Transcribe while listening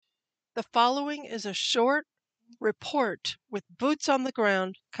The following is a short report with boots on the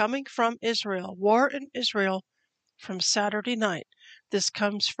ground coming from Israel, war in Israel from Saturday night. This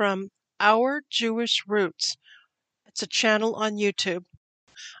comes from Our Jewish Roots. It's a channel on YouTube.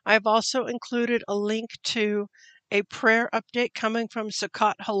 I've also included a link to a prayer update coming from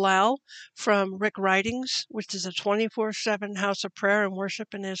Sukkot Halal from Rick Writings, which is a 24/7 house of prayer and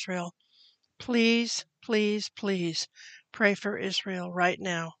worship in Israel. Please, please, please pray for Israel right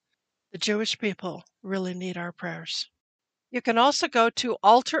now. The Jewish people really need our prayers. You can also go to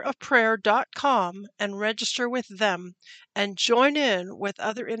altarofprayer.com and register with them and join in with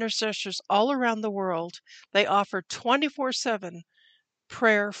other intercessors all around the world. They offer 24/7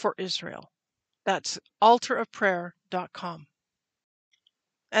 prayer for Israel. That's altarofprayer.com.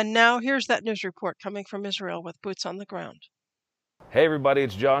 And now here's that news report coming from Israel with boots on the ground. Hey everybody,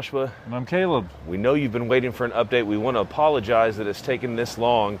 it's Joshua. And I'm Caleb. We know you've been waiting for an update. We want to apologize that it's taken this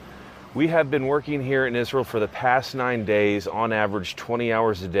long. We have been working here in Israel for the past 9 days, on average 20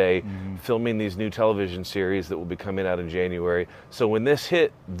 hours a day, filming these new television series that will be coming out in January. So when this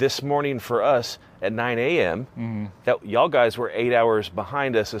hit this morning for us at 9 a.m., that y'all guys were 8 hours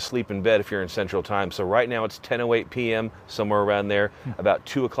behind us asleep in bed if you're in Central Time. So right now it's 10:08 p.m., somewhere around there, about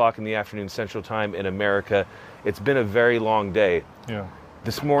 2 o'clock in the afternoon Central Time in America. It's been a very long day. Yeah.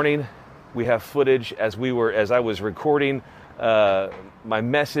 This morning we have footage as I was recording my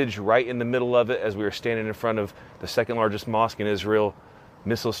message right in the middle of it as we were standing in front of the second largest mosque in Israel.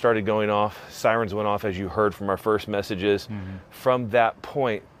 Missiles started going off, sirens went off as you heard from our first messages. From that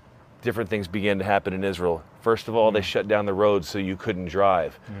point, different things began to happen in Israel. First of all, they shut down the roads so you couldn't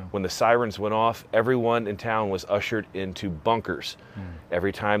drive. When the sirens went off, everyone in town was ushered into bunkers.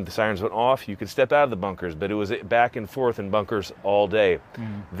 Every time the sirens went off, you could step out of the bunkers, but it was back and forth in bunkers all day.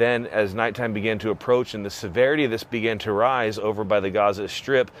 Then as nighttime began to approach and the severity of this began to rise over by the Gaza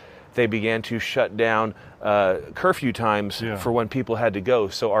Strip, they began to shut down curfew times for when people had to go.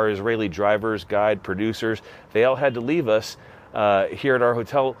 So our Israeli drivers, guide, producers, they all had to leave us here at our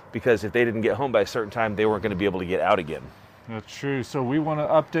hotel because if they didn't get home by a certain time, they weren't going to be able to get out again. That's true. So we want to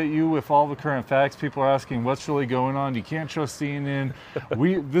update you with all the current facts. People are asking what's really going on. You can't trust CNN.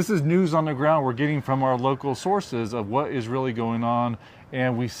 This is news on the ground we're getting from our local sources of what is really going on,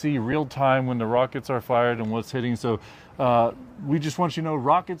 and we see real time when the rockets are fired and what's hitting. So we just want you to know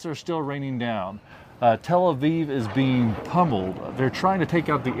rockets are still raining down. Tel Aviv is being pummeled. They're trying to take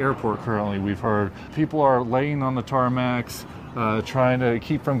out the airport currently, we've heard. People are laying on the tarmacs, trying to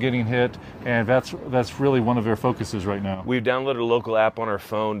keep from getting hit, and that's really one of their focuses right now. We've downloaded a local app on our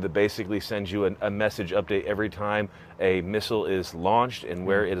phone that basically sends you a message update every time a missile is launched and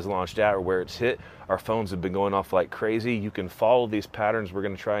where it is launched at or where it's hit. Our phones have been going off like crazy. You can follow these patterns. We're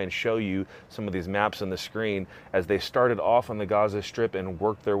going to try and show you some of these maps on the screen as they started off on the Gaza Strip and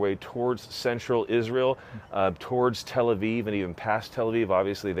worked their way towards central Israel, towards Tel Aviv and even past Tel Aviv.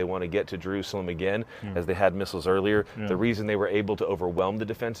 Obviously, they want to get to Jerusalem again as they had missiles earlier. The reason they were able to overwhelm the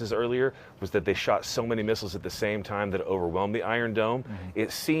defenses earlier was that they shot so many missiles at the same time that it overwhelmed the Iron Dome.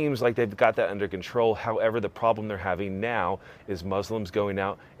 It seems like they've got that under control. However, the problem they're having now is Muslims going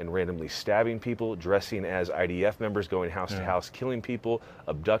out and randomly stabbing people, dressing as IDF members, going house to house, killing people,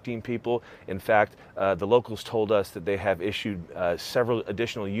 abducting people. In fact, the locals told us that they have issued several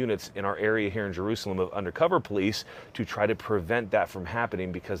additional units in our area here in Jerusalem of undercover police to try to prevent that from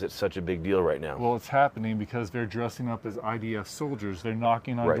happening because it's such a big deal right now. Well, it's happening because they're dressing up as IDF soldiers. They're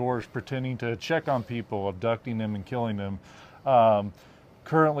knocking on doors, pretending to check on people, abducting them and killing them.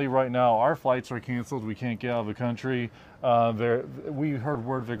 Currently, right now, our flights are canceled. We can't get out of the country. We heard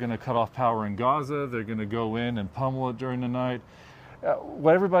word they're going to cut off power in Gaza. They're going to go in and pummel it during the night.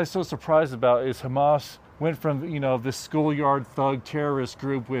 What everybody's so surprised about is Hamas went from, this schoolyard thug terrorist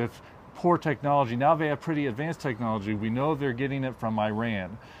group with poor technology. Now they have pretty advanced technology. We know they're getting it from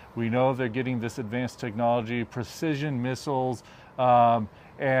Iran. We know they're getting this advanced technology, precision missiles,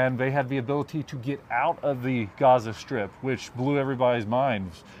 and they had the ability to get out of the Gaza Strip, which blew everybody's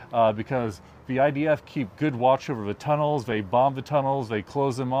minds because the IDF keep good watch over the tunnels. They bomb the tunnels, they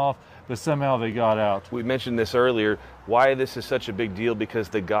close them off, but somehow they got out. We mentioned this earlier, why this is such a big deal, because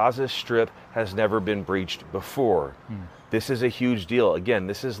the Gaza Strip has never been breached before. This is a huge deal. Again,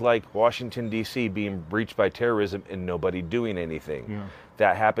 this is like Washington, D.C. being breached by terrorism and nobody doing anything.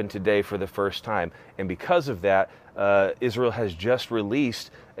 That happened today for the first time. And because of that, Israel has just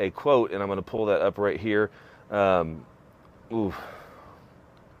released a quote, and I'm going to pull that up right here.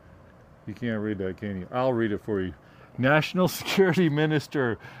 You can't read that, can you? I'll read it for you. National Security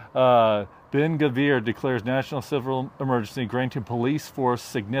Minister Ben-Gvir declares national civil emergency, granting police force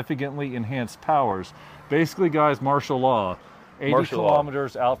significantly enhanced powers. Basically, guys, martial law. 80 Martial law.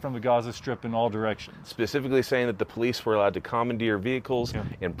 kilometers out from the Gaza Strip in all directions. Specifically saying that the police were allowed to commandeer vehicles Yeah.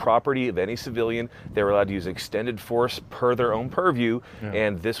 and property of any civilian. They were allowed to use extended force per their own purview, Yeah.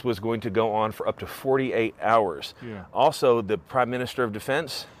 and this was going to go on for up to 48 hours. Yeah. Also, the Prime Minister of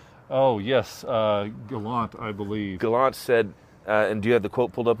Defense, Oh, yes, Gallant, I believe. Gallant, said, and do you have the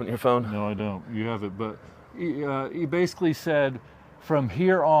quote pulled up on your phone? No, I don't. You have it. But he basically said, from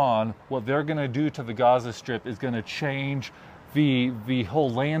here on, what they're going to do to the Gaza Strip is going to change the whole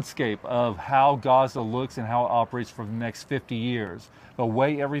landscape of how Gaza looks and how it operates for the next 50 years. The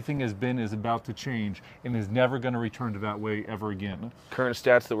way everything has been is about to change and is never going to return to that way ever again. Current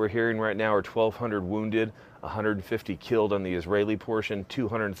stats that we're hearing right now are 1,200 wounded, 150 killed on the Israeli portion,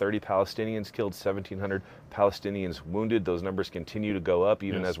 230 Palestinians killed, 1,700 Palestinians wounded. Those numbers continue to go up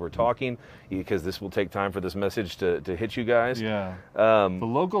even Yes. as we're talking, because this will take time for this message to hit you guys. Yeah. The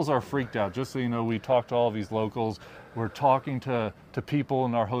locals are freaked out. Just so you know, we talked to all these locals. We're talking to people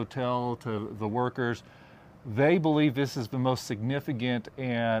in our hotel, to the workers. They believe this is the most significant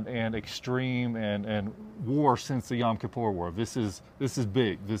and extreme and war since the Yom Kippur War. This is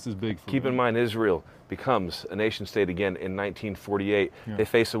big. This is big for Keep them. in mind, Israel becomes a nation state again in 1948. Yeah. They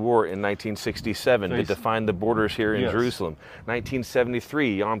face a war in 1967 that defined the borders here in Yes. Jerusalem.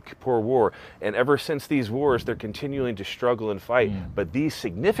 1973, Yom Kippur War. And ever since these wars, they're continuing to struggle and fight. But these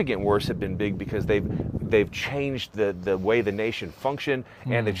significant wars have been big because they've changed the way the nation functioned,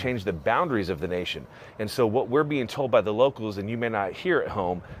 and they've changed the boundaries of the nation. And so what we're being told by the locals, and you may not hear at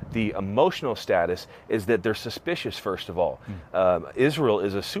home, the emotional status is that they're suspicious, first of all. Israel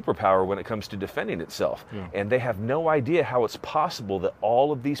is a superpower when it comes to defending itself. Yeah. And they have no idea how it's possible that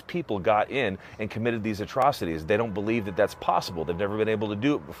all of these people got in and committed these atrocities. They don't believe that that's possible. They've never been able to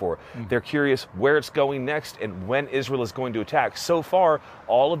do it before. They're curious where it's going next and when Israel is going to attack. So far,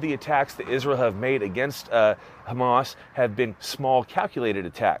 all of the attacks that Israel have made against Hamas have been small, calculated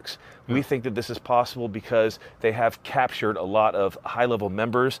attacks. We think that this is possible because they have captured a lot of high-level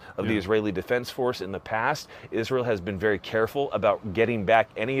members of the Israeli Defense Force in the past. Israel has been very careful about getting back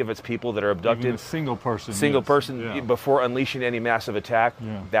any of its people that are abducted. Even a single person. Single yes. person Yeah. before unleashing any massive attack.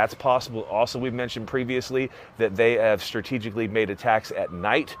 Yeah. That's possible. Also, we've mentioned previously that they have strategically made attacks at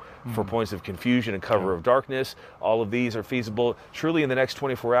night for points of confusion and cover of darkness. All of these are feasible. Truly, in the next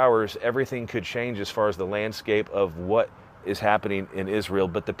 24 hours, everything could change as far as the landscape of what is happening in Israel.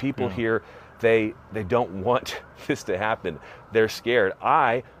 But the people here, they don't want this to happen. They're scared.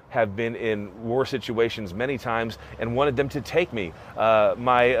 I have been in war situations many times and wanted them to take me.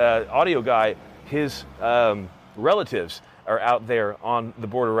 My audio guy, his relatives are out there on the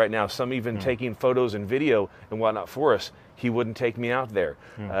border right now, some even taking photos and video and whatnot for us. He wouldn't take me out there.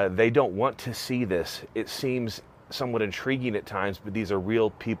 They don't want to see this. It seems somewhat intriguing at times, but these are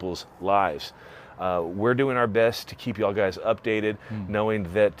real people's lives. We're doing our best to keep y'all guys updated,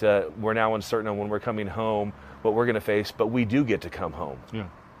 knowing that we're now uncertain on when we're coming home, what we're going to face, but we do get to come home. Yeah.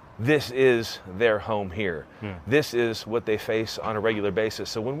 This is their home here. Yeah. This is what they face on a regular basis.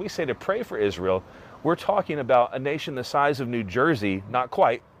 So when we say to pray for Israel, we're talking about a nation the size of New Jersey, not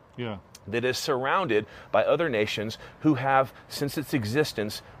quite, Yeah. that is surrounded by other nations who have, since its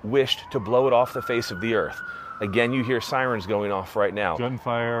existence, wished to blow it off the face of the earth. Again, you hear sirens going off right now.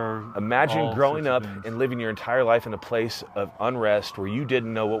 Gunfire. Imagine all growing sorts up of things. and living your entire life in a place of unrest where you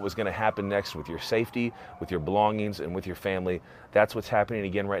didn't know what was going to happen next with your safety, with your belongings, and with your family. That's what's happening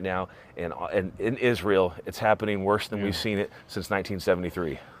again right now. And in Israel, it's happening worse than we've seen it since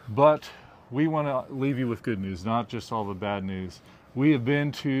 1973. But we want to leave you with good news, not just all the bad news. We have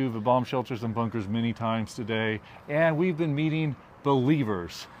been to the bomb shelters and bunkers many times today, and we've been meeting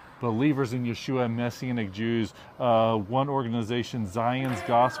believers in Yeshua, Messianic Jews. One organization, Zion's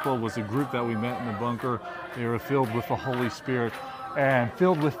Gospel, was a group that we met in the bunker. They were filled with the Holy Spirit and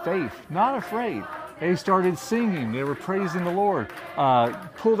filled with faith, not afraid. They started singing. They were praising the Lord.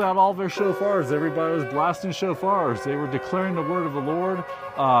 Pulled out all their shofars. Everybody was blasting shofars. They were declaring the word of the Lord.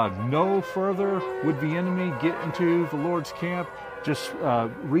 No further would the enemy get into the Lord's camp. Just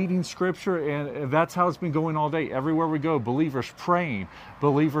reading scripture, and that's how it's been going all day. Everywhere we go, believers praying,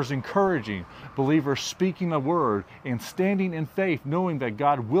 believers encouraging, believers speaking the word, and standing in faith, knowing that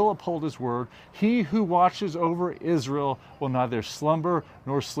God will uphold his word. He who watches over Israel will neither slumber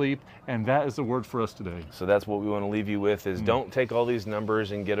nor sleep, and that is the word for us today. So that's what we want to leave you with is don't take all these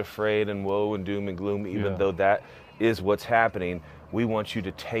numbers and get afraid and woe and doom and gloom, even though that is what's happening. We want you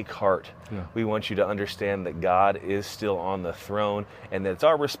to take heart. Yeah. We want you to understand that God is still on the throne and that it's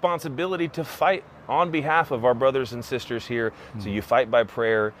our responsibility to fight on behalf of our brothers and sisters here. So you fight by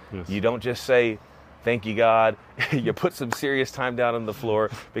prayer. Yes. You don't just say, thank you, God. You put some serious time down on the floor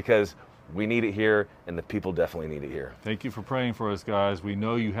because We need it here, and the people definitely need it here. Thank you for praying for us, guys. We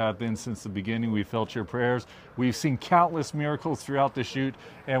know you have been since the beginning. We felt your prayers. We've seen countless miracles throughout the shoot,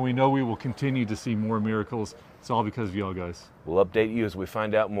 and we know we will continue to see more miracles. It's all because of y'all, guys. We'll update you as we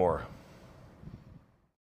find out more.